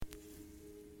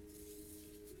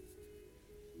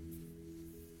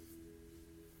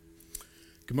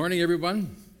Good morning,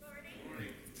 everyone.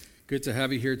 Good to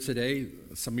have you here today.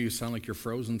 Some of you sound like you're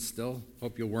frozen still.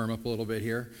 Hope you'll warm up a little bit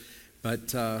here.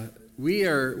 But we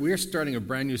are starting a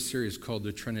brand new series called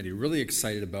The Trinity. Really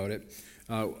excited about it.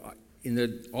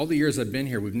 In all the years I've been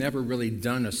here, we've never really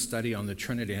done a study on the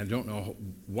Trinity. I don't know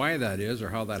why that is or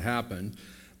how that happened,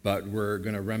 but we're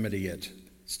going to remedy it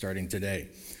starting today.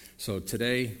 So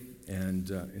today and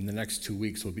in the next 2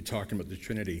 weeks, we'll be talking about the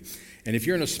Trinity. And if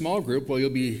you're in a small group, well, you'll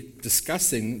be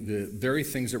discussing the very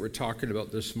things that we're talking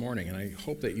about this morning. And I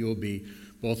hope that you'll be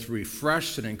both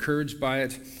refreshed and encouraged by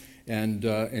it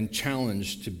and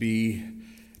challenged to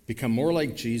become more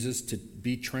like Jesus, to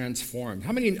be transformed.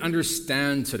 How many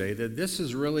understand today that this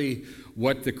is really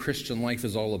what the Christian life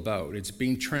is all about? It's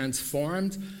being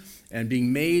transformed and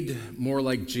being made more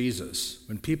like Jesus.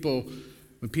 When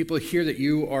people hear that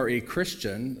you are a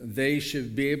Christian, they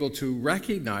should be able to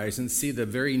recognize and see the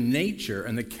very nature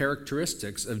and the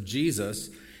characteristics of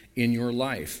Jesus in your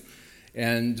life.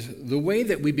 And the way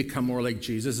that we become more like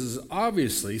Jesus is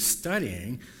obviously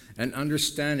studying and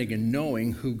understanding and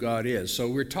knowing who God is. So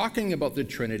we're talking about the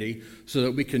Trinity so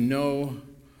that we can know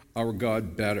our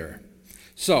God better.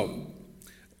 So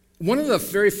one of the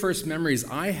very first memories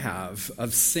I have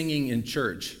of singing in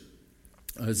church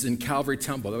was in Calvary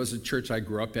Temple. That was the church I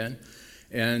grew up in.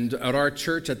 And at our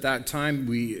church at that time,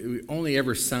 we only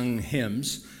ever sung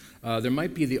hymns. There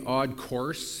might be the odd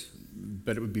chorus,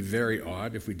 but it would be very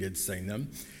odd if we did sing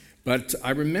them. But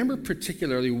I remember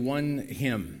particularly one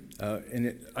hymn.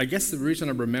 I guess the reason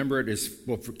I remember it is,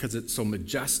 because it's so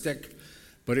majestic.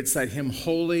 But it's that hymn,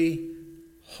 Holy,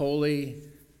 Holy,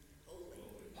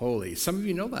 Holy. Some of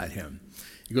you know that hymn.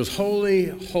 It goes, Holy,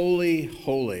 Holy,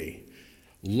 Holy,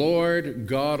 Lord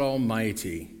God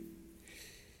Almighty,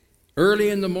 early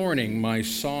in the morning my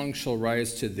song shall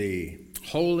rise to thee.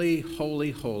 Holy,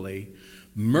 holy, holy,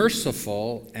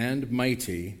 merciful and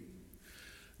mighty,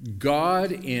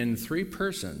 God in three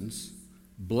persons,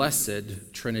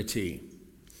 blessed Trinity.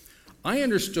 I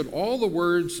understood all the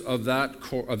words of that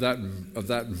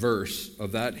verse,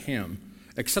 of that hymn,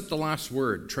 except the last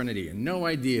word, Trinity, and no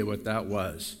idea what that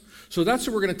was. So that's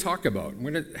what we're going to talk about.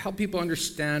 We're going to help people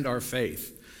understand our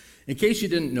faith. In case you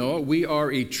didn't know, we are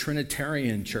a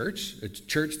Trinitarian church, a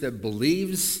church that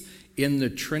believes in the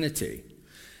Trinity.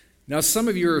 Now, some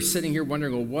of you are sitting here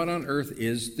wondering, well, what on earth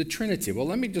is the Trinity? Well,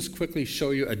 let me just quickly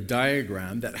show you a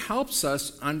diagram that helps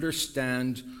us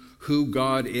understand who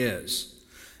God is.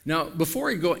 Now,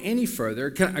 before I go any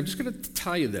further, I'm just going to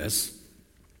tell you this.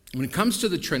 When it comes to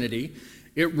the Trinity,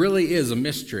 it really is a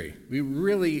mystery. We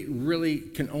really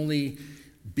can only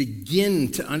begin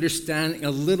to understand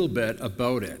a little bit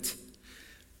about it.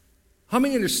 How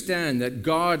many understand that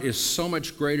God is so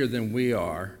much greater than we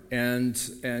are? And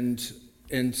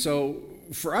so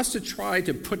for us to try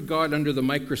to put God under the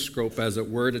microscope, as it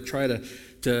were, to try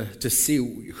to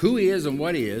see who he is and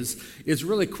what he is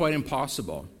really quite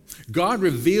impossible. God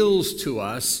reveals to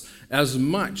us as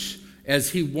much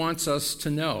as he wants us to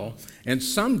know. And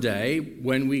someday,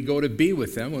 when we go to be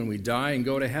with him, when we die and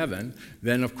go to heaven,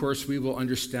 then of course we will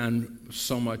understand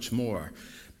so much more.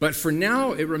 But for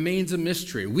now, it remains a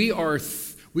mystery. We are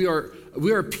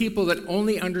people that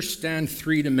only understand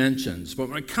three dimensions. But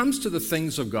when it comes to the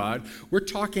things of God, we're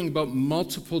talking about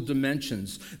multiple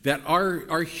dimensions that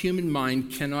our human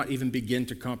mind cannot even begin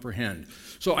to comprehend.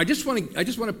 So I just want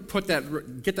to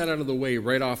get that out of the way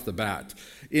right off the bat.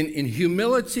 In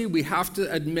humility, we have to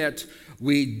admit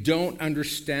we don't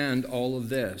understand all of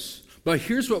this. But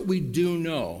here's what we do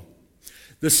know.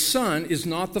 The Son is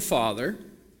not the Father.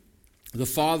 The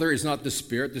Father is not the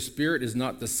Spirit is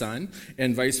not the Son,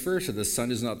 and vice versa. The Son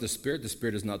is not the Spirit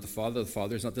is not the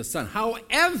Father is not the Son.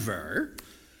 However,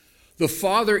 the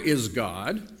Father is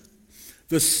God,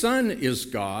 the Son is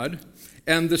God,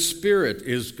 and the Spirit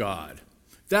is God.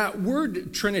 That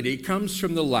word Trinity comes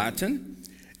from the Latin,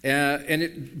 and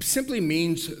it simply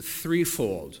means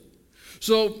threefold.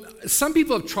 So some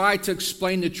people have tried to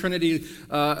explain the Trinity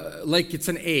like it's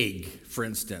an egg, for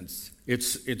instance.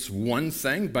 It's one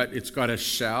thing, but it's got a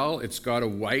shell, it's got a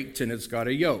white, and it's got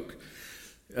a yolk.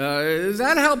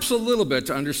 That helps a little bit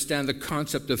to understand the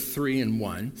concept of three in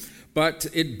one, but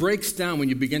it breaks down when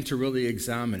you begin to really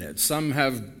examine it. Some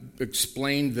have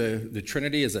explained the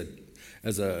Trinity as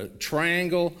a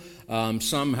triangle.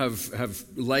 Some have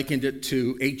likened it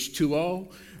to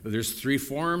H2O. There's three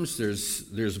forms.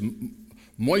 There's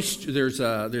moisture.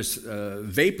 There's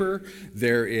vapor.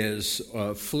 There is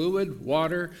fluid,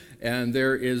 water, and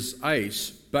there is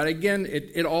ice. But again,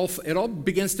 it all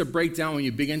begins to break down when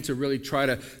you begin to really try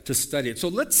to study it. So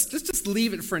let's just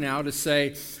leave it for now to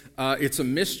say it's a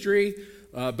mystery,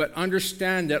 but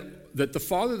understand that that the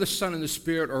Father, the Son, and the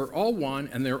Spirit are all one,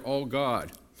 and they're all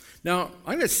God. Now,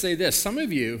 I'm going to say this. Some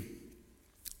of you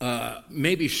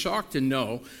may be shocked to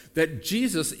know that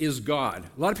Jesus is God.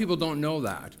 A lot of people don't know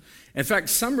that. In fact,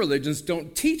 some religions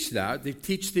don't teach that. They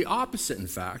teach the opposite, in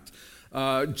fact.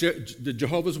 The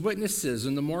Jehovah's Witnesses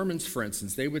and the Mormons, for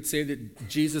instance, they would say that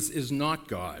Jesus is not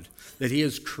God, that he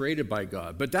is created by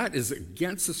God. But that is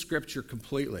against the Scripture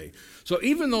completely. So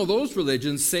even though those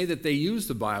religions say that they use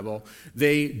the Bible,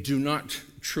 they do not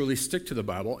truly stick to the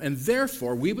Bible, and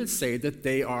therefore we would say that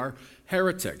they are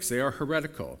heretics. They are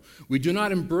heretical. We do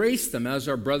not embrace them as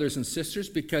our brothers and sisters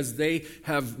because they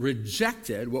have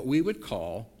rejected what we would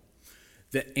call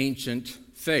the ancient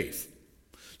faith.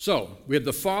 So, we have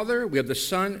the Father, we have the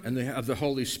Son, and we have the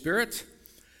Holy Spirit.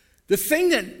 The thing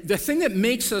that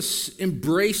makes us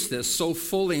embrace this so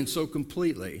fully and so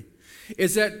completely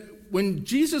is that when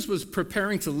Jesus was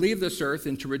preparing to leave this earth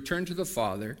and to return to the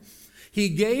Father, he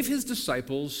gave his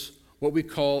disciples what we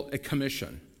call a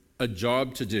commission, a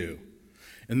job to do.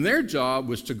 And their job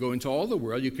was to go into all the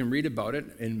world. You can read about it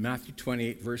in Matthew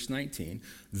 28, verse 19.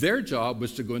 Their job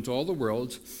was to go into all the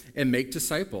world and make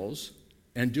disciples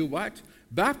and do what?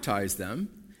 Baptize them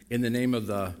in the name of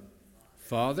the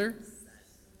Father.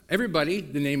 Everybody,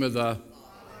 the name of the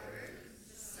Father,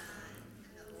 Son,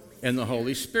 and the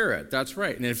Holy Spirit. That's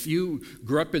right. And if you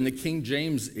grew up in the King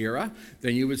James era,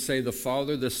 then you would say the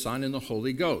Father, the Son, and the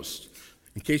Holy Ghost.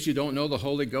 In case you don't know, the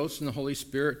Holy Ghost and the Holy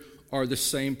Spirit are the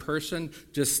same person,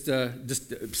 just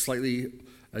slightly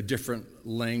a different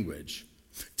language.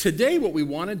 Today, what we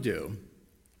want to do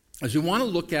is we want to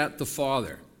look at the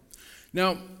Father.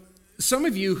 Now, some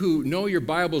of you who know your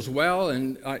Bibles well,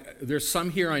 and there's some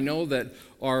here I know that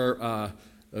are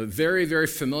very, very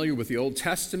familiar with the Old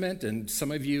Testament, and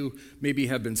some of you maybe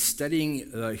have been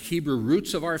studying the Hebrew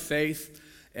roots of our faith.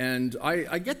 And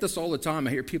I get this all the time.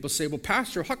 I hear people say, well,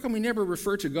 Pastor, how come we never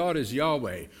refer to God as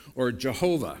Yahweh or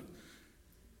Jehovah?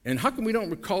 And how come we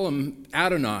don't call him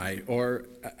Adonai or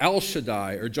El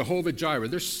Shaddai or Jehovah Jireh?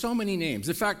 There's so many names.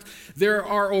 In fact, there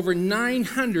are over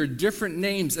 900 different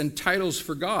names and titles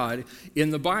for God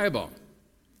in the Bible.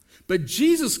 But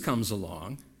Jesus comes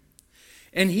along,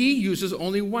 and he uses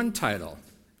only one title.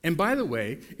 And by the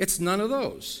way, it's none of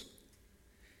those.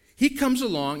 He comes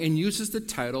along and uses the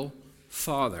title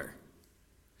Father.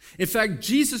 In fact,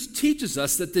 Jesus teaches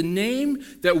us that the name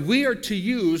that we are to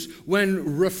use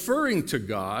when referring to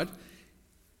God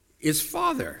is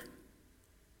Father.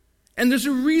 And there's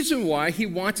a reason why he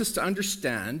wants us to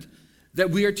understand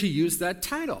that we are to use that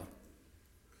title.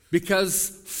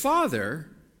 Because Father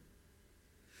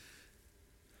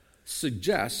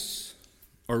suggests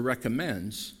or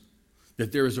recommends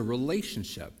that there is a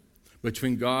relationship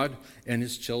between God and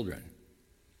his children.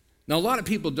 Now, a lot of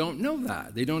people don't know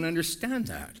that. They don't understand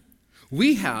that.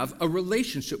 We have a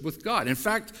relationship with God. In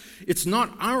fact, it's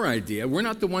not our idea. We're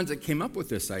not the ones that came up with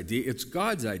this idea. It's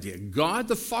God's idea. God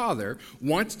the Father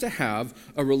wants to have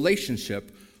a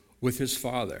relationship with his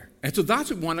Father. And so that's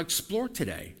what we want to explore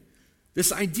today.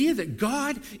 This idea that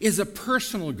God is a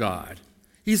personal God.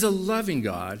 He's a loving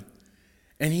God.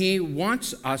 And he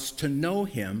wants us to know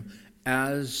him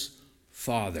as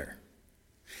Father.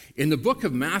 In the book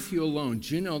of Matthew alone,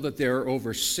 do you know that there are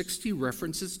over 60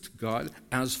 references to God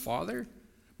as Father?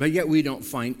 But yet we don't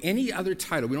find any other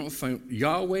title. We don't find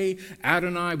Yahweh,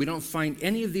 Adonai. We don't find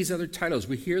any of these other titles.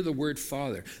 We hear the word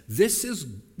Father. This is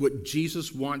what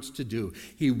Jesus wants to do.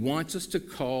 He wants us to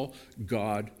call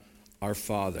God our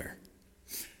Father.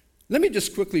 Let me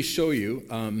just quickly show you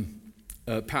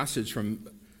a passage from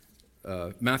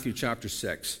Matthew chapter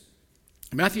 6.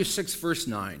 Matthew 6, verse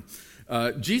 9.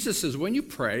 Jesus says, when you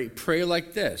pray, pray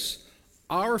like this.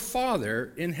 Our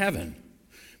Father in heaven,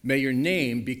 may your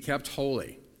name be kept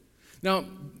holy. Now,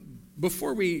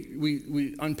 before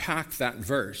we unpack that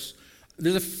verse,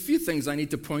 there's a few things I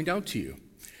need to point out to you.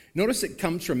 Notice it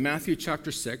comes from Matthew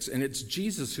chapter 6, and it's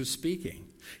Jesus who's speaking.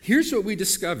 Here's what we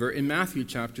discover in Matthew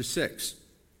chapter 6.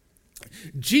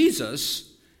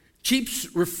 Jesus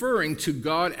keeps referring to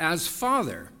God as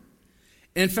Father.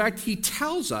 In fact, he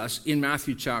tells us in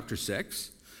Matthew chapter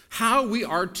 6 how we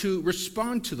are to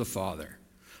respond to the Father,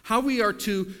 what we are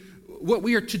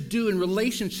to do in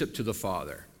relationship to the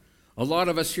Father. A lot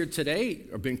of us here today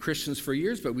have been Christians for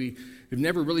years, but we have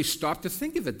never really stopped to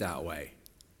think of it that way.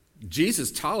 Jesus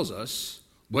tells us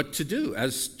what to do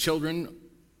as children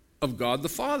of God the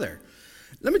Father.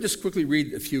 Let me just quickly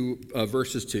read a few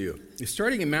verses to you.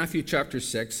 Starting in Matthew chapter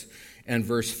 6 and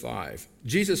verse 5.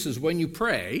 Jesus says, when you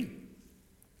pray,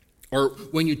 or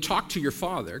when you talk to your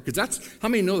Father, because how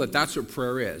many know that that's what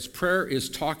prayer is? Prayer is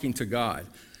talking to God,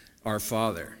 our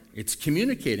Father. It's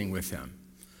communicating with him.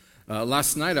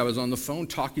 Last night I was on the phone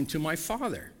talking to my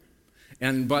father.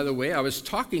 And by the way, I was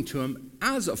talking to him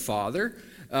as a father,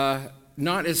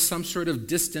 not as some sort of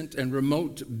distant and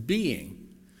remote being.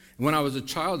 When I was a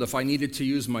child, if I needed to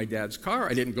use my dad's car,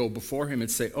 I didn't go before him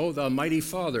and say, "Oh, thou mighty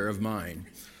father of mine,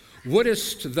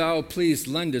 wouldest thou please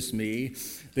lendest me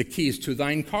the keys to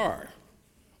thine car?"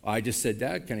 I just said,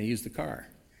 "Dad, can I use the car?"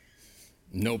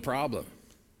 No problem.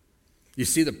 You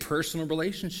see the personal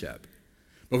relationship.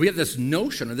 But we have this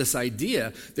notion or this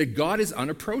idea that God is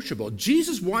unapproachable.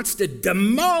 Jesus wants to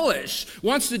demolish,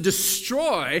 wants to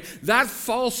destroy that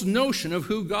false notion of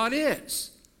who God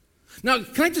is. Now,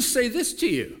 can I just say this to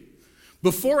you?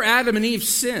 Before Adam and Eve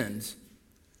sinned,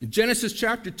 in Genesis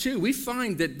chapter 2, we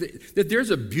find that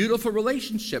there's a beautiful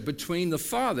relationship between the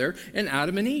Father and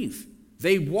Adam and Eve.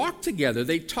 They walk together,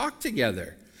 they talk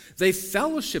together, they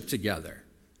fellowship together.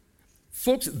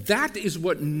 Folks, that is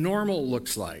what normal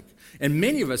looks like. And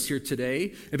many of us here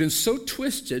today have been so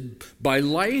twisted by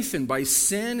life and by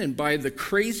sin and by the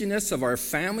craziness of our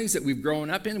families that we've grown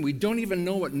up in, we don't even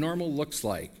know what normal looks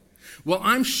like. Well,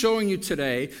 I'm showing you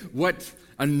today what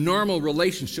a normal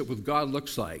relationship with God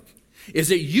looks like. Is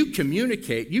that you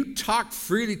communicate, you talk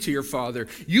freely to your Father,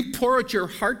 you pour out your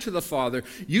heart to the Father,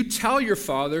 you tell your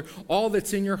Father all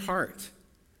that's in your heart.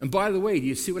 And by the way, do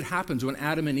you see what happens when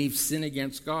Adam and Eve sin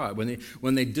against God?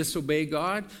 When they disobey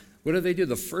God, what do?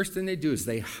 The first thing they do is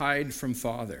they hide from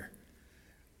Father.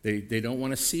 They don't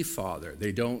want to see Father.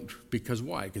 They don't, because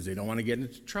why? Because they don't want to get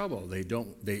into trouble.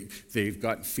 They've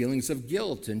got feelings of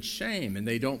guilt and shame, and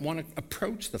they don't want to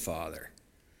approach the Father.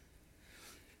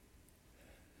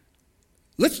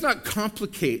 Let's not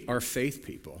complicate our faith,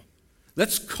 people.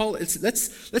 Let's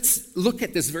look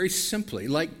at this very simply,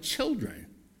 like children.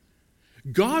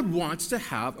 God wants to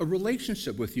have a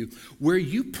relationship with you where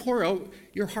you pour out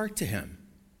your heart to him.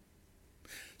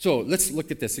 So let's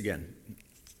look at this again.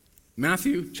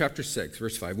 Matthew chapter 6,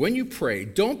 verse 5. When you pray,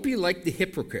 don't be like the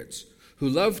hypocrites who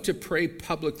love to pray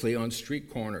publicly on street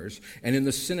corners and in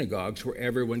the synagogues where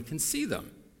everyone can see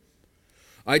them.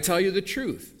 I tell you the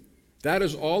truth, that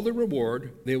is all the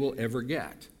reward they will ever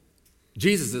get.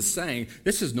 Jesus is saying,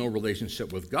 this is no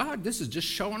relationship with God. This is just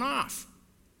showing off.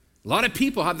 A lot of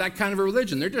people have that kind of a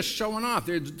religion. They're just showing off.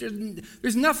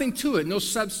 There's nothing to it, no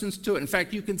substance to it. In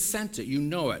fact, you can sense it. You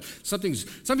know it.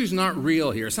 Something's not real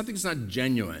here. Something's not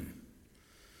genuine.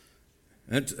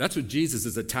 And that's what Jesus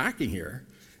is attacking here.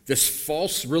 This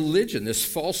false religion, this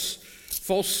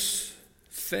false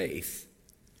faith.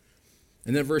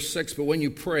 And then verse 6, but when you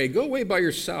pray, go away by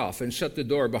yourself and shut the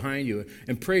door behind you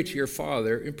and pray to your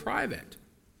Father in private.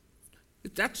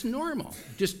 That's normal.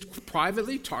 Just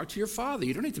privately talk to your Father.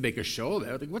 You don't need to make a show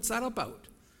about it. What's that about?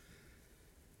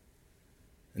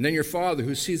 And then your Father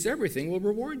who sees everything will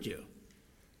reward you.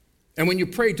 And when you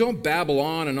pray, don't babble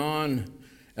on and on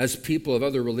as people of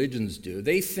other religions do.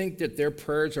 They think that their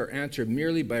prayers are answered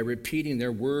merely by repeating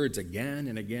their words again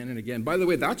and again and again. By the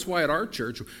way, that's why at our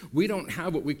church, we don't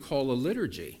have what we call a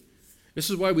liturgy. This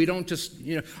is why we don't just,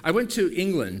 I went to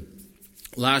England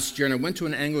last year and I went to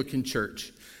an Anglican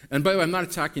church. And by the way, I'm not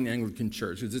attacking the Anglican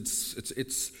church.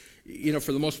 It's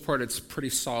for the most part, it's pretty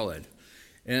solid.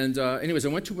 And anyways, I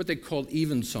went to what they called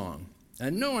evensong. I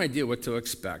had no idea what to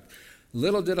expect.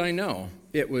 Little did I know,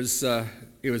 it was a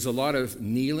lot of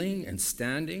kneeling and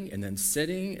standing and then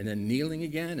sitting and then kneeling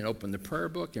again and open the prayer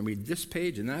book and read this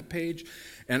page and that page.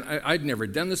 And I'd never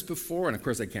done this before, and of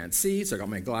course I can't see, so I got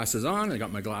my glasses on, and I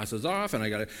got my glasses off, and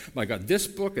I got this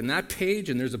book and that page,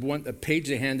 and there's a page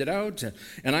they handed out,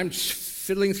 and I'm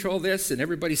fiddling through all this, and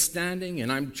everybody's standing,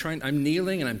 and I'm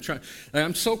kneeling, and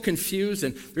I'm so confused,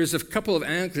 and there's a couple of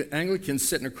Anglicans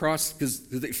sitting across, because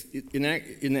in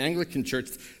the Anglican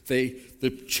church, the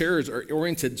chairs are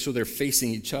oriented so they're facing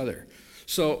each other.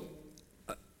 So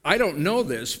I don't know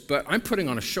this, but I'm putting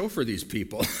on a show for these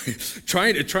people,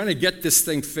 trying to get this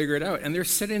thing figured out, and they're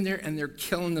sitting there, and they're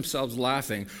killing themselves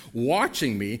laughing,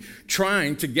 watching me,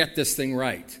 trying to get this thing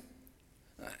right.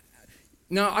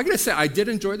 Now, I got to say, I did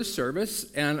enjoy the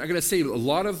service, and I got to say, a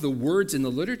lot of the words in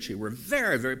the liturgy were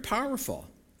very, very powerful.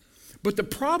 But the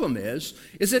problem is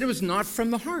that it was not from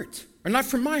the heart, or not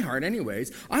from my heart,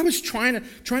 anyways. I was trying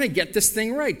to get this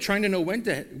thing right, trying to know when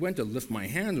to lift my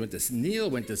hands, when to kneel,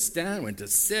 when to stand, when to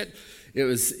sit. It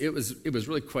was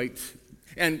really quite.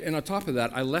 And on top of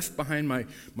that, I left behind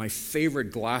my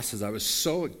favorite glasses. I was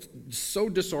so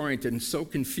disoriented and so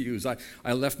confused.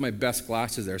 I left my best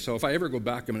glasses there. So if I ever go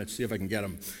back, I'm going to see if I can get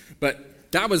them.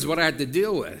 But that was what I had to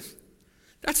deal with.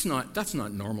 That's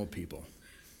not normal people.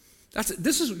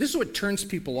 This is what turns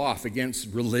people off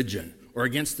against religion or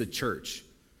against the church.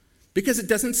 because it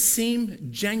doesn't seem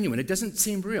genuine. It doesn't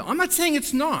seem real. I'm not saying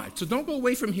it's not, so don't go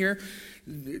away from here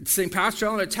saying, Pastor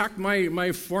Allen attacked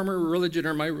my former religion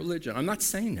or my religion. I'm not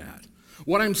saying that.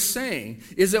 What I'm saying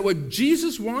is that what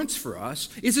Jesus wants for us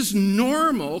is this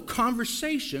normal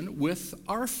conversation with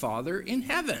our Father in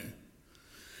heaven.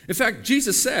 In fact,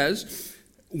 Jesus says,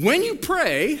 when you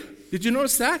pray, did you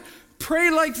notice that?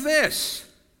 Pray like this.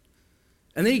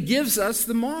 And then he gives us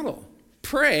the model.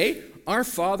 Pray, our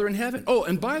Father in heaven. Oh,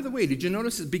 and by the way, did you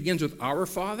notice it begins with our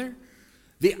Father?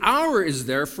 The our is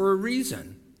there for a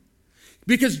reason.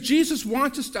 Because Jesus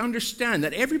wants us to understand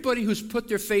that everybody who's put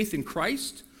their faith in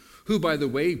Christ, who, by the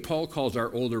way, Paul calls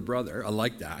our older brother, I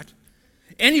like that.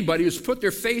 Anybody who's put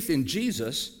their faith in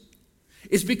Jesus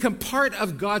is become part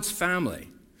of God's family.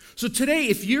 So today,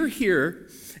 if you're here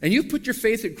and you've put your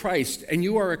faith in Christ and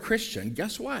you are a Christian,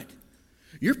 guess what?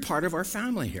 You're part of our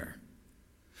family here.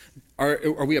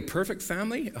 Are we a perfect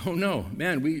family? Oh no,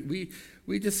 man,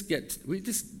 we just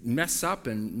mess up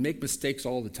and make mistakes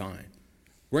all the time.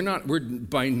 We're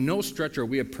by no stretch are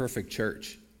we a perfect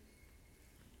church.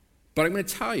 But I'm going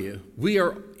to tell you, we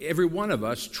are, every one of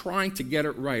us, trying to get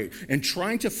it right and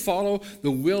trying to follow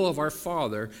the will of our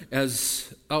Father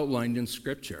as outlined in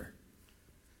Scripture.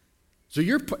 So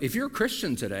if you're a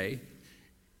Christian today,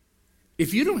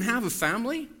 if you don't have a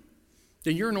family,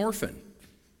 then you're an orphan.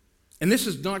 And this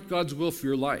is not God's will for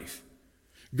your life.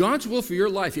 God's will for your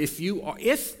life, if you are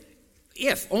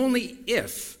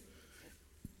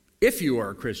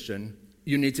a Christian,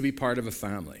 you need to be part of a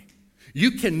family.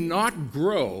 You cannot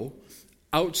grow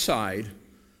outside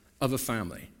of a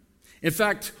family. In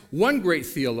fact, one great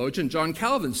theologian, John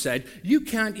Calvin, said, you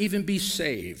can't even be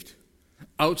saved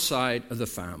outside of the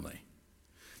family.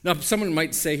 Now, someone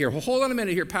might say here, well, hold on a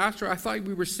minute here, Pastor, I thought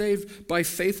we were saved by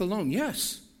faith alone.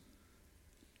 Yes,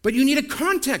 but you need a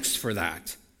context for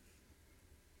that.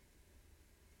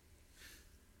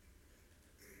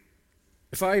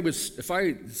 If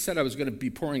I said I was going to be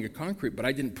pouring a concrete, but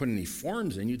I didn't put any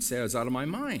forms in, you'd say I was out of my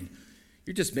mind.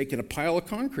 You're just making a pile of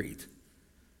concrete.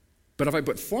 But if I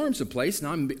put forms in place,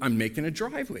 now I'm making a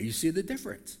driveway. You see the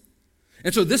difference.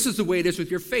 And so this is the way it is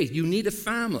with your faith. You need a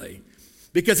family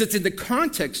because it's in the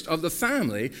context of the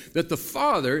family that the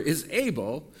Father is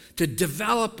able to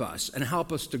develop us and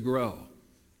help us to grow.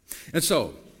 And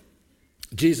so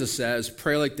Jesus says,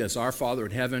 pray like this, our Father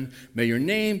in heaven, may your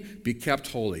name be kept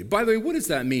holy. By the way, what does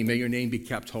that mean, may your name be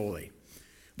kept holy?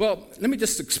 Well, let me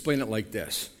just explain it like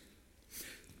this.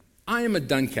 I am a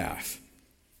Duncalf,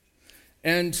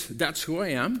 and that's who I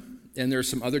am, and there are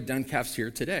some other Duncalfs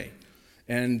here today.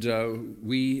 And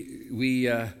we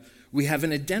have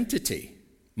an identity.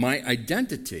 My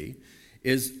identity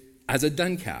is as a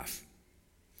Duncalf.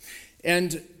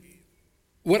 And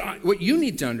what you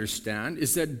need to understand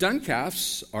is that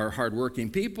Duncalfs are hardworking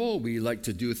people. We like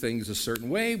to do things a certain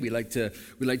way. We like to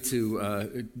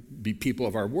be people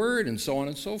of our word, and so on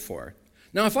and so forth.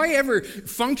 Now, if I ever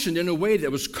functioned in a way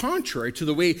that was contrary to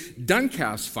the way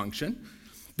Duncalfs function,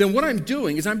 then what I'm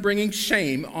doing is I'm bringing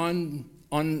shame on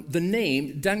the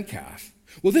name Duncalf.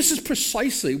 Well, this is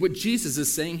precisely what Jesus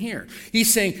is saying here.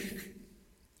 He's saying,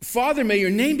 Father, may your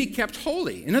name be kept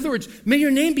holy. In other words, may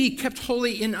your name be kept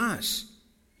holy in us.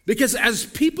 Because as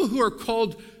people who are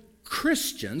called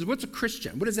Christians, what's a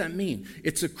Christian? What does that mean?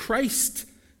 It's a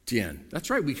Christian. That's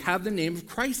right, we have the name of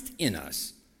Christ in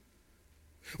us.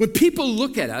 When people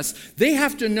look at us, they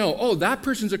have to know, oh, that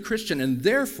person's a Christian, and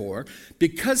therefore,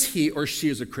 because he or she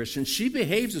is a Christian, she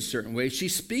behaves a certain way, she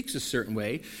speaks a certain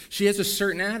way, she has a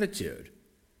certain attitude.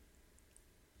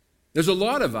 There's a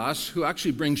lot of us who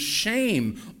actually bring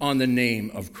shame on the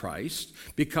name of Christ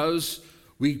because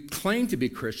we claim to be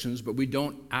Christians, but we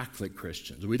don't act like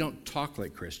Christians. We don't talk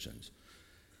like Christians.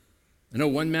 I know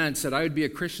one man said, I would be a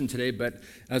Christian today, but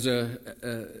as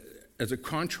a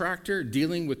contractor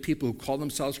dealing with people who call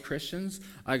themselves Christians,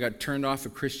 I got turned off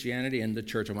of Christianity and the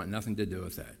church. I want nothing to do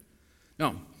with that.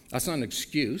 No, that's not an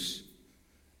excuse,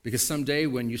 because someday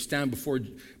when you stand before,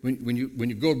 when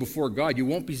you go before God, you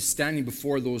won't be standing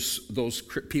before those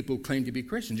people who claim to be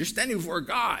Christians. You're standing before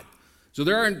God. So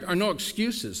there are no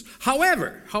excuses.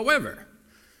 However,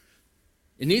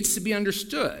 it needs to be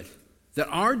understood that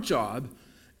our job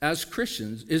as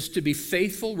Christians is to be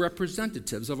faithful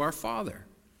representatives of our Father.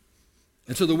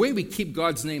 And so the way we keep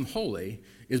God's name holy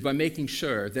is by making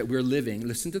sure that we're living,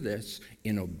 listen to this,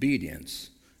 in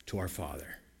obedience to our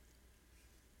Father.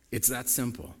 It's that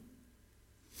simple.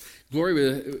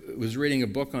 Gloria was reading a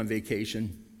book on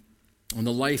vacation on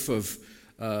the life of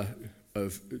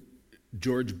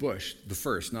George Bush, the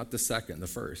first, not the second, the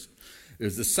first. It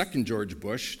was the second George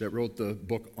Bush that wrote the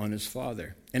book on his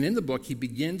father. And in the book, he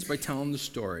begins by telling the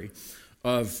story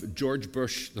of George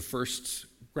Bush the first's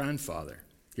grandfather.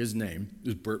 His name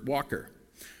is Burt Walker.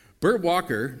 Burt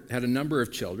Walker had a number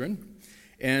of children,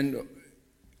 and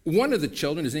one of the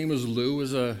children, his name was Lou,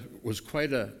 was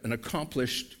quite an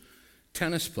accomplished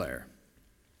tennis player.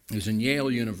 He was in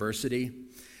Yale University,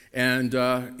 and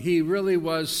he really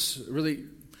was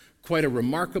quite a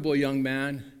remarkable young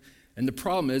man. And the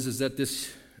problem is that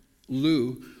this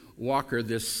Lou Walker,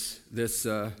 this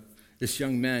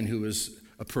young man who was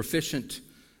a proficient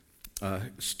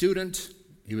student,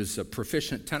 he was a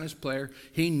proficient tennis player.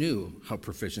 He knew how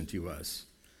proficient he was.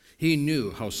 He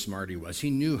knew how smart he was.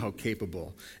 He knew how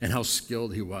capable and how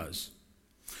skilled he was.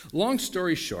 Long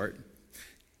story short,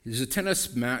 there's a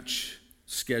tennis match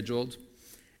scheduled,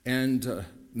 and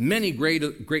many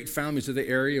great families of the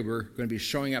area were going to be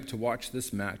showing up to watch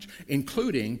this match,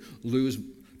 including Lou's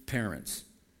parents.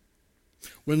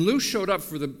 When Lou showed up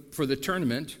for the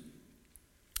tournament,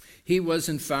 he was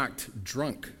in fact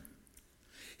drunk.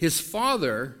 His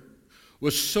father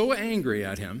was so angry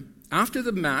at him after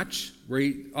the match, where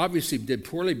he obviously did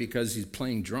poorly because he's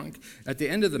playing drunk. At the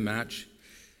end of the match,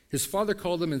 his father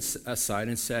called him aside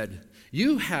and said,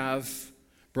 "You have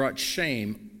brought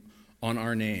shame on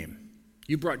our name.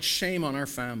 You brought shame on our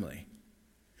family.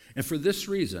 And for this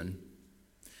reason,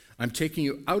 I'm taking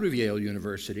you out of Yale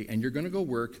University, and you're going to go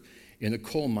work in the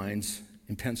coal mines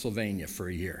in Pennsylvania for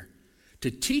a year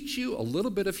to teach you a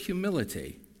little bit of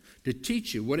humility, to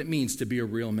teach you what it means to be a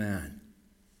real man."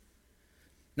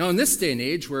 Now, in this day and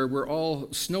age where we're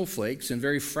all snowflakes and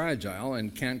very fragile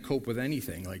and can't cope with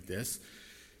anything like this,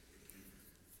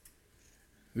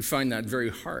 we find that very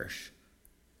harsh.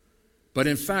 But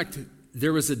in fact,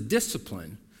 there was a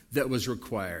discipline that was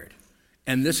required.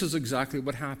 And this is exactly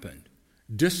what happened.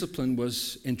 Discipline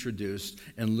was introduced,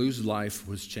 and Lou's life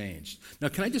was changed. Now,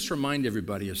 can I just remind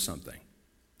everybody of something?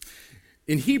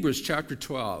 In Hebrews chapter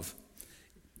 12,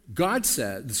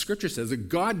 the scripture says that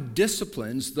God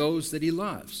disciplines those that he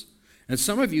loves. And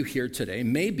some of you here today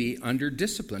may be under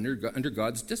discipline, or under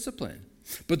God's discipline.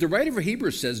 But the writer of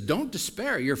Hebrews says, don't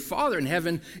despair. Your Father in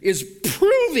heaven is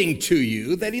proving to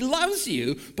you that he loves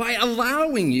you by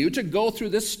allowing you to go through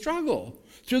this struggle,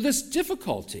 through this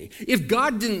difficulty. If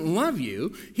God didn't love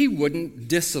you, he wouldn't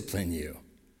discipline you.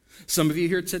 Some of you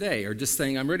here today are just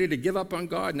saying, I'm ready to give up on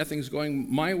God. Nothing's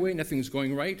going my way. Nothing's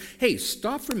going right. Hey,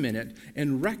 stop for a minute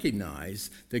and recognize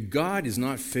that God is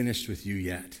not finished with you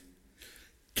yet.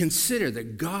 Consider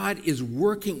that God is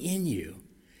working in you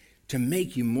to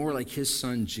make you more like his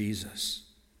son, Jesus.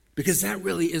 Because that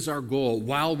really is our goal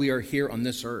while we are here on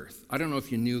this earth. I don't know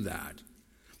if you knew that.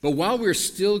 But while we're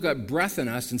still got breath in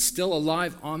us and still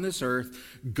alive on this earth,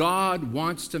 God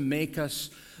wants to make us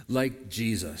like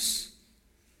Jesus.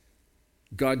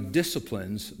 God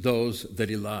disciplines those that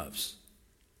he loves.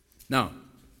 Now,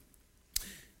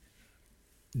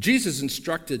 Jesus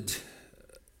instructed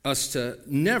us to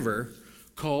never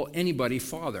call anybody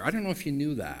father. I don't know if you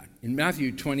knew that. In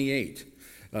Matthew 28,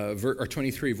 or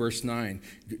 23, verse 9,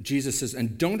 Jesus says,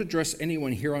 "And don't address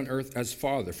anyone here on earth as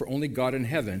father, for only God in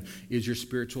heaven is your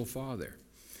spiritual father."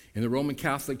 In the Roman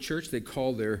Catholic Church, they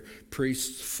call their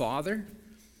priests father.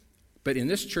 But in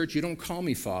this church, you don't call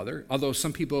me father, although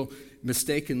some people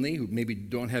mistakenly, who maybe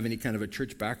don't have any kind of a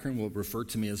church background, will refer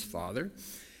to me as father.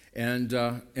 And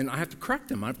I have to correct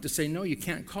them. I have to say, no, you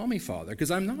can't call me father,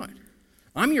 because I'm not.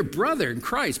 I'm your brother in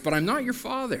Christ, but I'm not your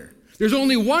father. There's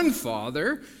only one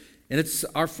Father, and it's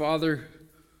our Father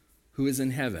who is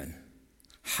in heaven.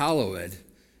 Hallowed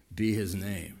be his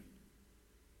name.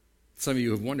 Some of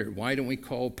you have wondered, why don't we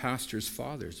call pastors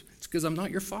fathers? It's because I'm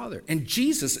not your father. And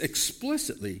Jesus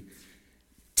explicitly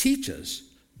teaches,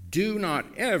 do not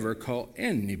ever call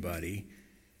anybody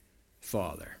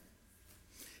father.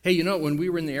 Hey, you know, when we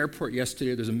were in the airport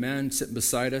yesterday, there's a man sitting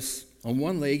beside us. On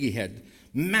one leg, he had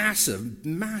massive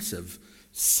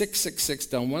 666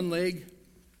 down one leg.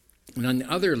 And on the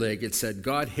other leg, it said,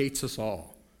 God hates us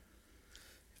all.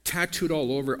 Tattooed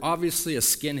all over, obviously a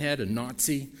skinhead, a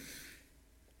Nazi.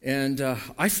 And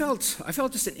I felt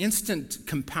just an instant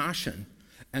compassion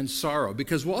and sorrow,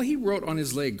 because while he wrote on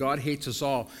his leg, God hates us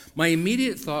all, my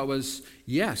immediate thought was,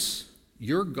 yes,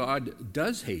 your God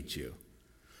does hate you,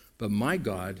 but my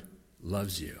God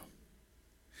loves you.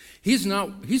 He's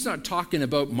not talking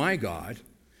about my God.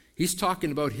 He's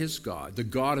talking about his God, the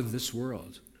God of this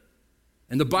world.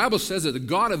 And the Bible says that the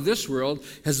God of this world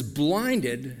has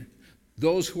blinded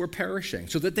those who are perishing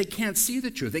so that they can't see the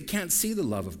truth. They can't see the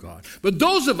love of God. But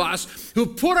those of us who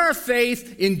put our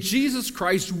faith in Jesus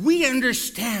Christ, we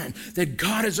understand that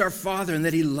God is our Father and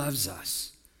that he loves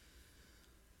us.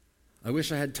 I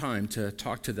wish I had time to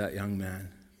talk to that young man.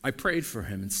 I prayed for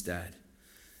him instead.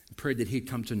 Prayed that he'd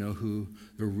come to know who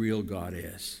the real God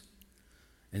is.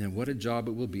 And then what a job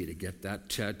it will be to get that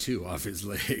tattoo off his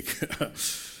leg.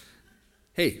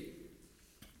 Hey,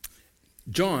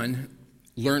 John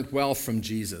learned well from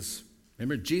Jesus.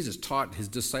 Remember, Jesus taught his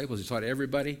disciples, he taught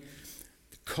everybody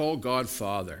to call God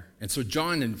Father. And so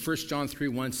John in 1 John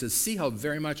 3:1 says, see how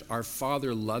very much our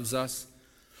Father loves us.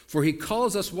 For he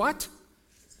calls us what?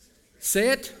 Say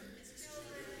it.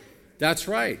 That's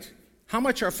right. How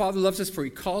much our Father loves us, for he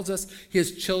calls us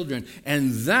his children.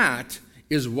 And that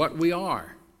is what we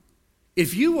are.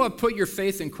 If you put your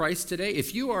faith in Christ today,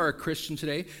 if you are a Christian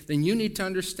today, then you need to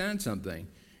understand something.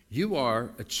 You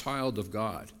are a child of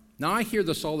God. Now, I hear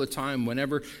this all the time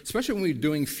whenever, especially when we're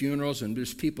doing funerals and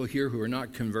there's people here who are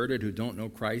not converted, who don't know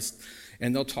Christ,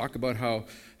 and they'll talk about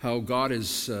how God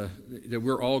is, that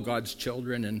we're all God's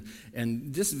children,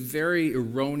 and this very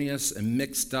erroneous and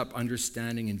mixed up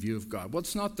understanding and view of God. Well,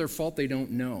 it's not their fault they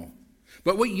don't know.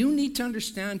 But what you need to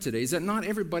understand today is that not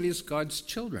everybody is God's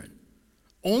children.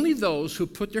 Only those who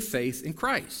put their faith in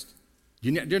Christ. Do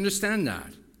you understand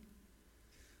that?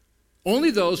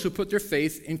 Only those who put their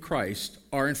faith in Christ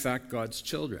are in fact God's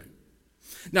children.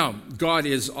 Now, God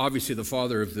is obviously the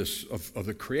father of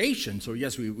the creation, so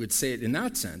yes, we would say it in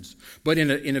that sense. But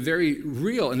in a very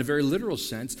real, in a very literal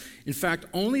sense, in fact,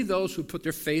 only those who put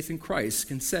their faith in Christ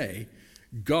can say,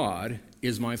 God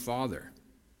is my Father.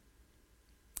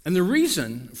 And the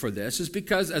reason for this is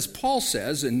because, as Paul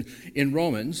says in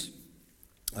Romans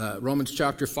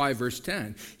chapter 5, verse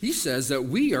 10, he says that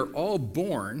we are all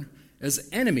born as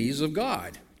enemies of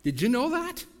God. Did you know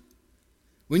that?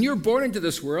 When you were born into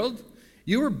this world,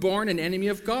 you were born an enemy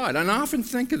of God. And I often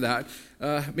think of that.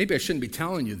 Maybe I shouldn't be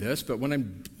telling you this, but when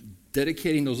I'm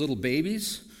dedicating those little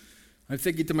babies, I'm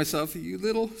thinking to myself, you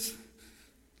little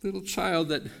child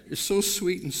that is so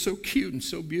sweet and so cute and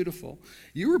so beautiful,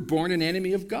 you were born an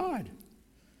enemy of God.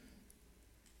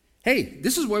 Hey,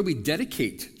 this is why we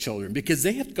dedicate children, because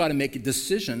they have got to make a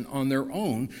decision on their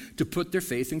own to put their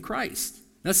faith in Christ.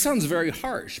 That sounds very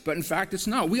harsh, but in fact it's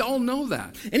not. We all know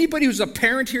that. Anybody who's a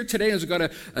parent here today and has got a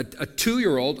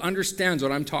 2-year-old understands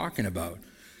what I'm talking about.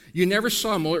 You never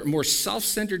saw more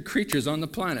self-centered creatures on the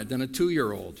planet than a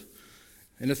 2-year-old,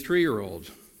 and a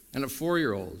 3-year-old, and a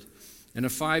 4-year-old, and a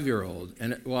 5-year-old,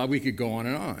 and well, we could go on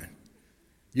and on.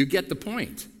 You get the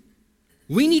point.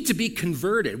 We need to be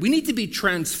converted. We need to be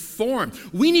transformed.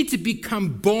 We need to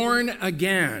become born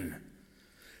again.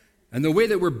 And the way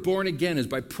that we're born again is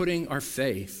by putting our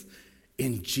faith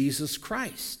in Jesus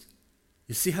Christ.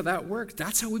 You see how that works?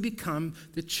 That's how we become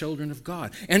the children of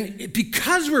God. And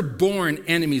because we're born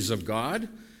enemies of God,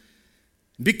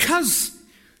 because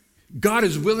God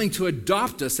is willing to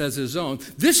adopt us as his own,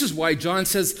 this is why John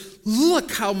says,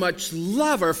 look how much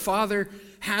love our Father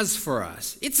has for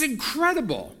us. It's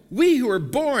incredible. We who are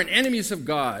born enemies of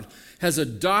God has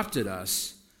adopted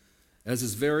us as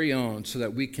his very own so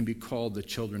that we can be called the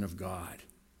children of God.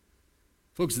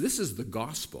 Folks, this is the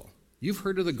gospel. You've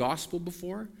heard of the gospel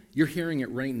before? You're hearing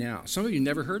it right now. Some of you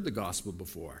never heard the gospel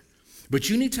before. But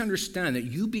you need to understand that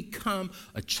you become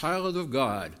a child of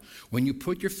God when you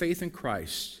put your faith in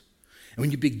Christ and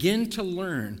when you begin to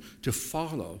learn to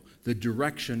follow the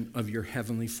direction of your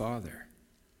heavenly Father.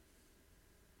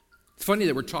 It's funny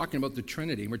that we're talking about the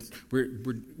Trinity.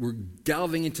 We're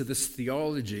delving into this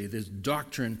theology, this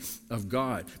doctrine of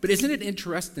God. But isn't it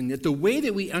interesting that the way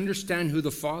that we understand who the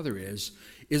Father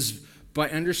is by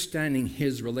understanding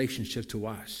his relationship to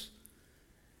us?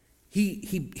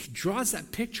 He draws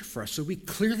that picture for us so we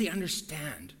clearly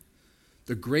understand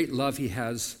the great love he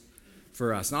has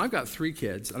for us. Now, I've got 3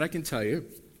 kids, and I can tell you,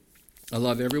 I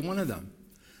love every one of them.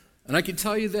 And I can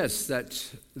tell you this,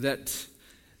 that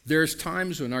there's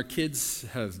times when our kids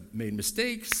have made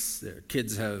mistakes, their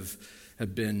kids have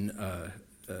been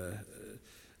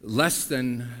less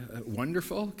than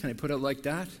wonderful. Can I put it like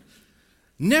that?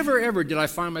 Never ever did I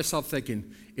find myself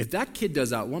thinking, if that kid does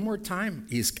that one more time,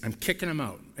 I'm kicking him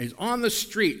out. He's on the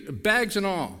street, bags and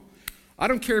all. I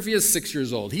don't care if he is 6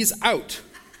 years old. He's out.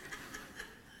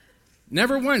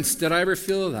 Never once did I ever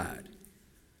feel that.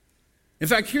 In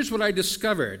fact, here's what I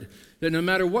discovered, that no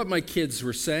matter what my kids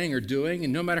were saying or doing,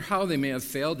 and no matter how they may have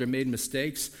failed or made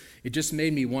mistakes, it just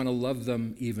made me want to love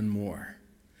them even more.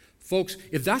 Folks,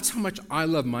 if that's how much I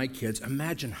love my kids,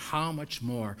 imagine how much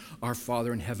more our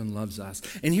Father in heaven loves us.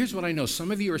 And here's what I know.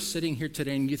 Some of you are sitting here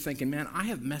today and you're thinking, man, I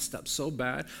have messed up so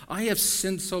bad. I have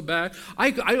sinned so bad.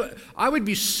 I would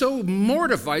be so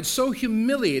mortified, so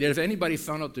humiliated if anybody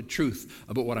found out the truth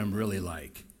about what I'm really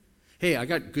like. Hey, I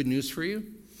got good news for you.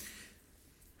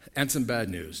 And some bad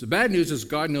news. The bad news is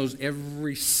God knows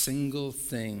every single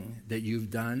thing that you've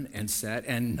done and said,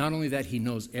 and not only that, he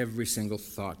knows every single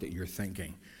thought that you're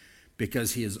thinking.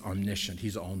 because he is omniscient.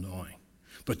 He's all-knowing.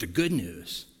 But the good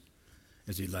news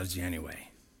is he loves you anyway.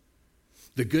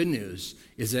 The good news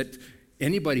is that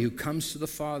anybody who comes to the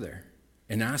Father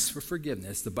and asks for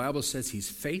forgiveness, the Bible says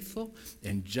he's faithful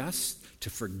and just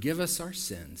to forgive us our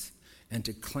sins and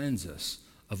to cleanse us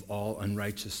of all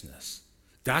unrighteousness.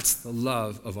 That's the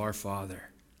love of our Father.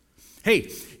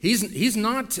 Hey, he's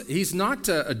not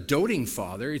a doting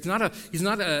father. He's not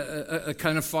a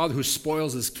kind of father who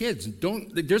spoils his kids.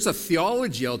 There's a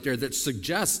theology out there that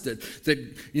suggests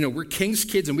that we're king's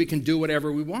kids and we can do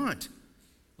whatever we want.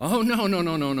 Oh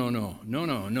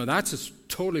no. That's a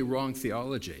totally wrong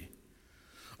theology.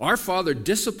 Our Father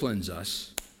disciplines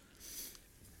us,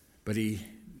 but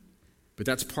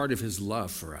that's part of his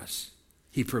love for us.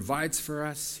 He provides for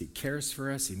us, he cares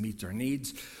for us, he meets our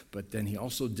needs, but then he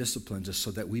also disciplines us so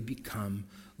that we become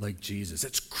like Jesus.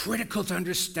 It's critical to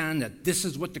understand that this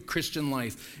is what the Christian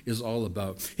life is all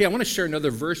about. Hey, I want to share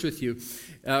another verse with you.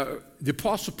 The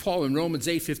Apostle Paul in Romans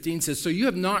 8:15 says, "So you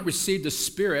have not received a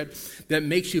spirit that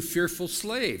makes you fearful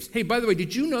slaves." Hey, by the way,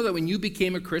 did you know that when you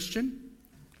became a Christian,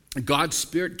 God's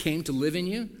Spirit came to live in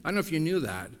you? I don't know if you knew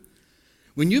that.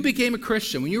 When you became a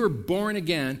Christian, when you were born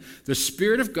again, the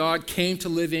Spirit of God came to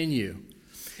live in you.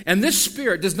 And this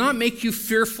Spirit does not make you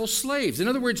fearful slaves. In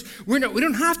other words, we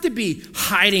don't have to be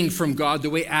hiding from God the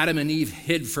way Adam and Eve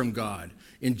hid from God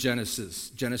in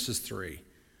Genesis 3.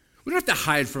 We don't have to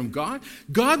hide from God.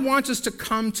 God wants us to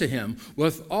come to him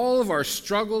with all of our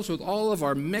struggles, with all of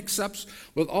our mix-ups,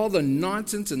 with all the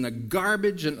nonsense and the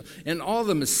garbage and all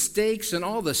the mistakes and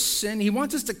all the sin. He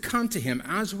wants us to come to him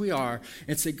as we are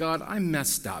and say, God, I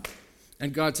messed up.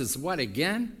 And God says, what,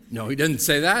 again? No, he doesn't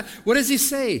say that. What does he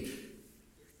say?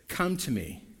 Come to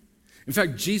me. In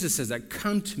fact, Jesus says that,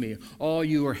 come to me, all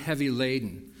you are heavy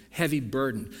laden, heavy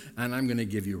burdened, and I'm going to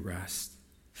give you rest.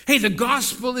 Hey, the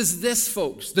gospel is this,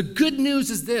 folks. The good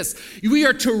news is this. We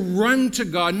are to run to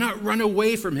God, not run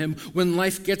away from him when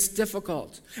life gets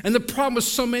difficult. And the problem with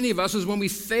so many of us is when we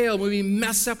fail, when we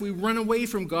mess up, we run away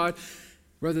from God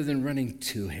rather than running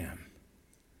to him.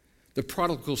 The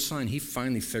prodigal son, he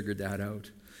finally figured that out.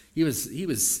 He was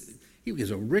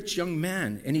a rich young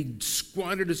man, and he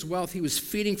squandered his wealth. He was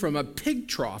feeding from a pig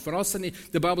trough. And all of a sudden,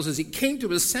 the Bible says he came to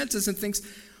his senses and thinks,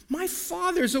 my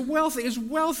father is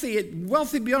wealthy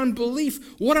beyond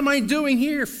belief. What am I doing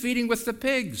here feeding with the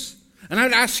pigs? And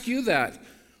I'd ask you that.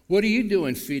 What are you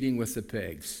doing feeding with the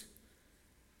pigs?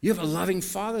 You have a loving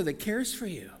Father that cares for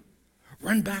you.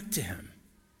 Run back to him.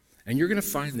 And you're going to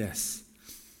find this.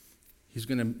 He's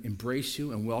going to embrace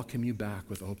you and welcome you back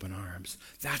with open arms.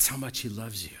 That's how much he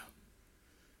loves you.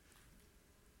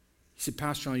 You said,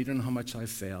 Pastor Ron, you don't know how much I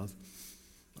failed.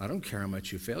 I don't care how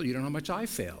much you failed. You don't know how much I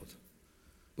failed.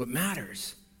 What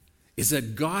matters is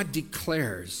that God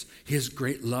declares his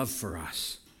great love for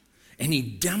us. And he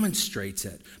demonstrates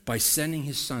it by sending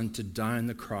his son to die on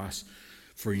the cross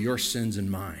for your sins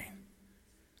and mine.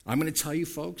 I'm going to tell you,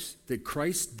 folks, that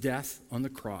Christ's death on the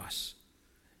cross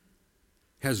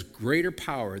has greater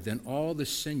power than all the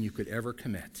sin you could ever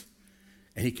commit.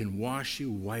 And he can wash you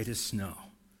white as snow.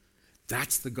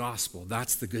 That's the gospel.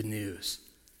 That's the good news.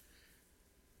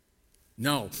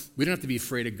 No, we don't have to be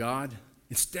afraid of God.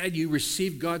 Instead, you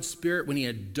received God's Spirit when he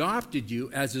adopted you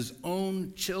as his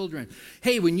own children.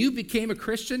 Hey, when you became a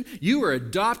Christian, you were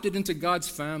adopted into God's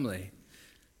family.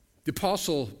 The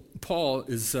Apostle Paul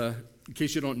is, in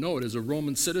case you don't know it, is a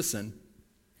Roman citizen.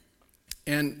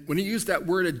 And when he used that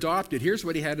word adopted, here's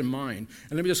what he had in mind.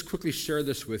 And let me just quickly share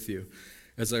this with you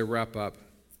as I wrap up.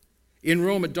 In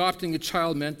Rome, adopting a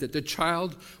child meant that the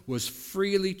child was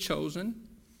freely chosen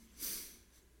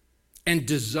and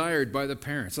desired by the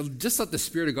parents. So just let the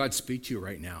Spirit of God speak to you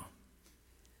right now.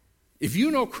 If you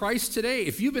know Christ today,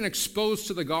 if you've been exposed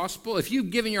to the gospel, if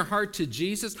you've given your heart to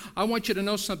Jesus, I want you to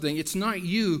know something. It's not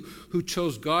you who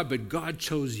chose God, but God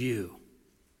chose you.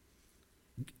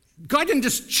 God didn't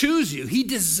just choose you. He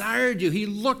desired you. He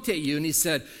looked at you and he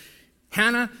said,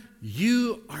 Hannah,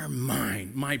 you are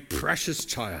mine, my precious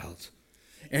child.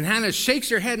 And Hannah shakes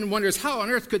her head and wonders, how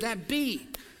on earth could that be?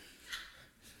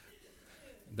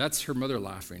 That's her mother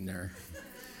laughing there.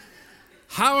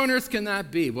 How on earth can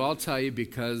that be? Well, I'll tell you,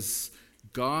 because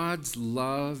God's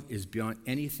love is beyond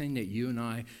anything that you and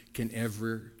I can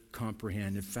ever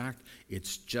comprehend. In fact,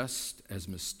 it's just as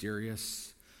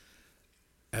mysterious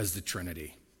as the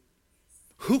Trinity.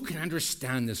 Who can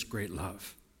understand this great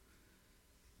love?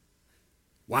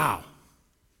 Wow.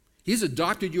 He's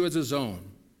adopted you as his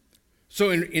own. So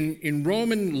in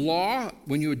Roman law,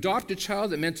 when you adopt a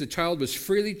child, it meant the child was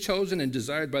freely chosen and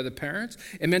desired by the parents.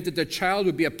 It meant that the child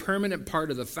would be a permanent part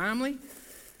of the family.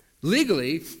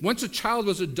 Legally, once a child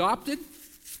was adopted,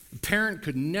 a parent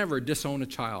could never disown a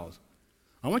child.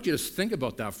 I want you to think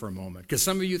about that for a moment, because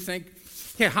some of you think,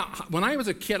 hey, when I was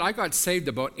a kid, I got saved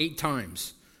about 8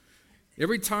 times.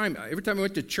 Every time I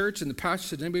went to church and the pastor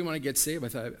said, anybody want to get saved? I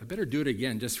thought, I better do it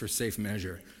again just for safe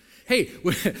measure. Hey,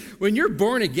 when you're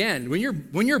born again, when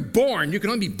you're born, you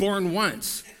can only be born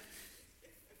once.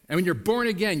 And when you're born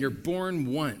again, you're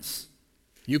born once.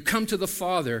 You come to the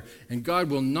Father, and God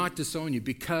will not disown you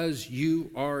because you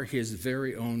are his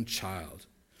very own child.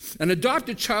 An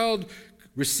adopted child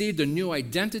received a new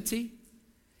identity.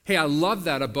 Hey, I love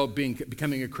that about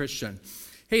becoming a Christian.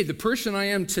 Hey, the person I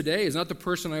am today is not the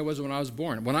person I was when I was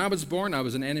born. When I was born, I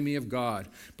was an enemy of God.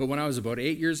 But when I was about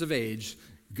 8 years of age,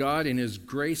 God, in his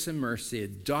grace and mercy,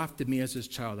 adopted me as his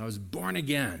child. I was born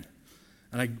again,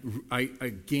 and I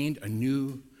gained a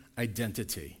new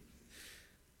identity.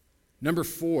 Number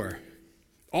 4,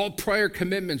 all prior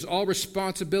commitments, all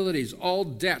responsibilities, all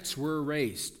debts were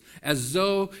erased, as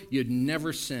though you'd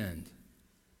never sinned.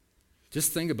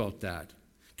 Just think about that,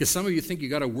 because some of you think you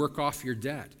got to work off your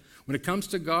debt. When it comes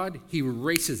to God, he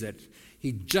erases it.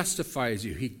 He justifies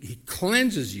you. He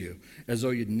cleanses you as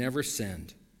though you'd never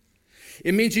sinned.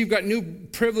 It means you've got new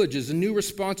privileges and new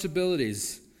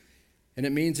responsibilities. And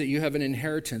it means that you have an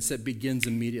inheritance that begins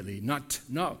immediately. Not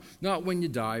when you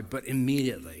die, but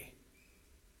immediately.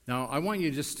 Now, I want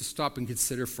you just to stop and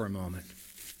consider for a moment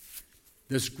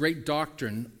this great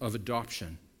doctrine of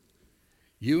adoption.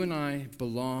 You and I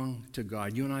belong to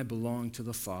God. You and I belong to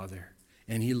the Father.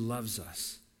 And he loves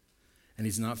us. And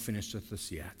he's not finished with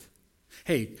us yet.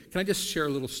 Hey, can I just share a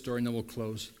little story and then we'll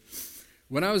close?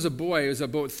 When I was a boy, I was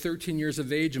about 13 years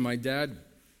of age, and my dad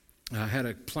had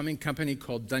a plumbing company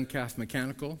called Duncalf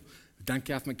Mechanical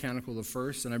the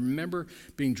first. And I remember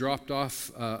being dropped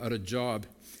off at a job,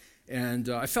 and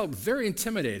I felt very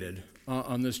intimidated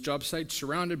on this job site,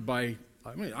 surrounded by,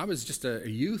 I was just a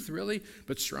youth really,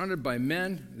 but surrounded by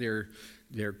men.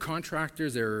 They're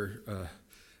contractors, they're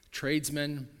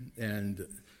tradesmen, and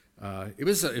it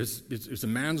was a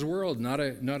man's world, not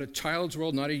a child's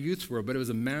world, not a youth's world, but it was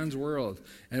a man's world,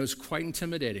 and it was quite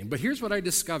intimidating. But here's what I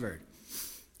discovered.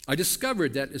 I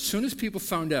discovered that as soon as people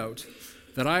found out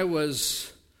that I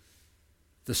was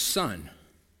the son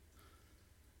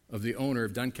of the owner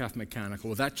of Duncalf Mechanical,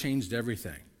 well, that changed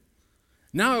everything.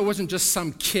 Now I wasn't just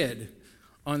some kid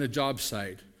on the job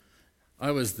site.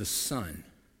 I was the son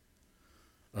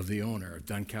of the owner of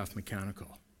Duncalf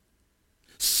Mechanical.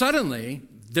 Suddenly,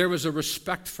 there was a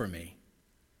respect for me.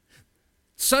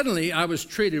 Suddenly, I was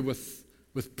treated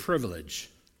with privilege.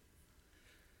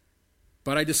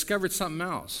 But I discovered something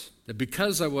else, that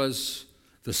because I was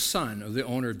the son of the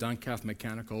owner of Duncalf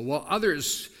Mechanical, while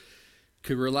others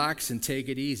could relax and take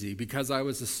it easy, because I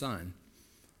was the son,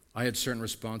 I had certain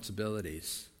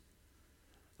responsibilities.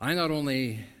 I not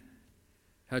only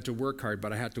had to work hard,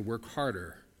 but I had to work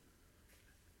harder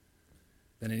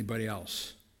than anybody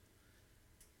else,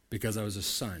 because I was a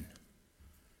son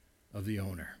of the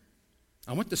owner.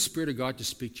 I want the Spirit of God to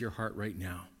speak to your heart right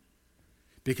now,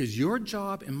 because your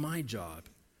job and my job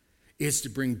is to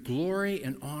bring glory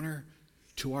and honor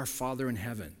to our Father in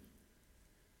heaven.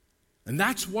 And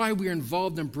that's why we're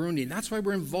involved in Burundi, and that's why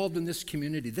we're involved in this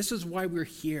community. This is why we're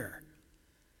here,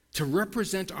 to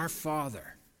represent our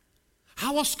Father.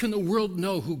 How else can the world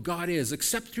know who God is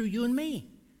except through you and me?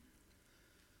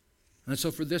 And so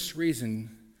for this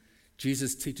reason,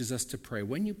 Jesus teaches us to pray.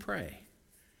 When you pray,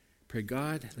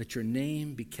 God, let your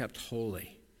name be kept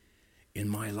holy in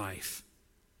my life.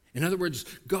 In other words,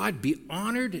 God, be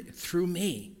honored through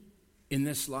me in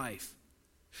this life.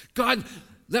 God,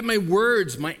 let my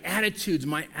words, my attitudes,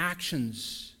 my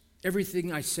actions,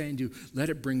 everything I say and do, let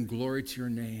it bring glory to your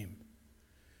name.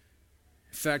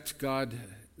 In fact, God,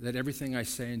 let everything I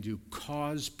say and do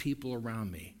cause people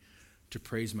around me to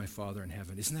praise my Father in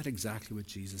heaven. Isn't that exactly what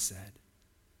Jesus said?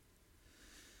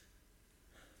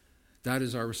 That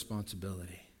is our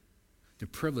responsibility. The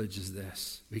privilege is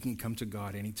this: we can come to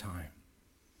God anytime.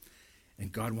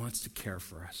 And God wants to care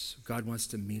for us. God wants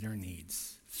to meet our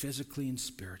needs, physically and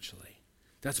spiritually.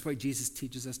 That's why Jesus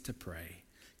teaches us to pray.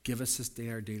 Give us this day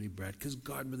our daily bread, because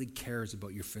God really cares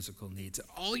about your physical needs.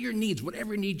 All your needs,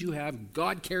 whatever need you have,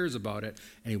 God cares about it,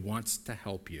 and he wants to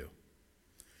help you.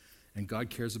 And God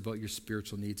cares about your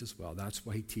spiritual needs as well. That's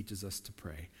why he teaches us to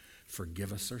pray.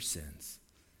 Forgive us our sins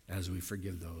as we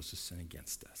forgive those who sin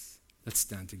against us. Let's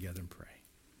stand together and pray.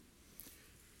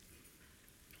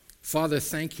 Father,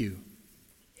 thank you.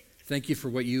 Thank you for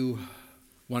what you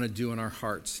want to do in our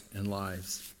hearts and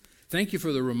lives. Thank you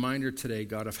for the reminder today,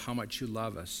 God, of how much you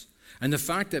love us. And the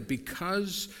fact that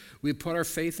because we put our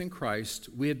faith in Christ,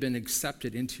 we have been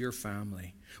accepted into your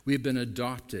family. We have been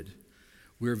adopted.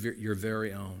 We're your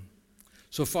very own.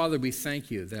 So, Father, we thank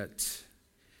you that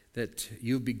that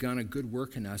you've begun a good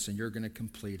work in us and you're going to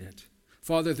complete it.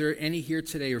 Father, if there are any here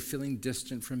today who are feeling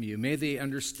distant from you, may they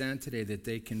understand today that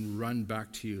they can run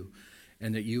back to you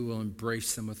and that you will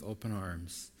embrace them with open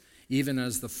arms, even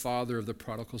as the father of the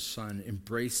prodigal son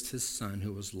embraced his son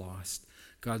who was lost.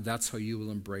 God, that's how you will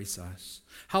embrace us.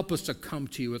 Help us to come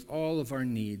to you with all of our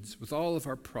needs, with all of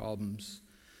our problems,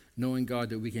 knowing, God,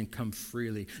 that we can come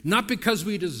freely, not because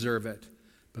we deserve it,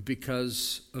 but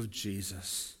because of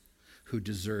Jesus, who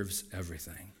deserves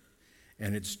everything.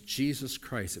 And it's Jesus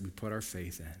Christ that we put our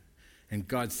faith in. And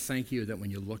God, thank you that when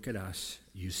you look at us,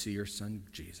 you see your son,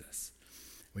 Jesus.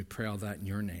 We pray all that in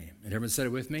your name. And everyone said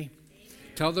it with me? Amen.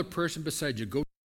 Tell the person beside you, go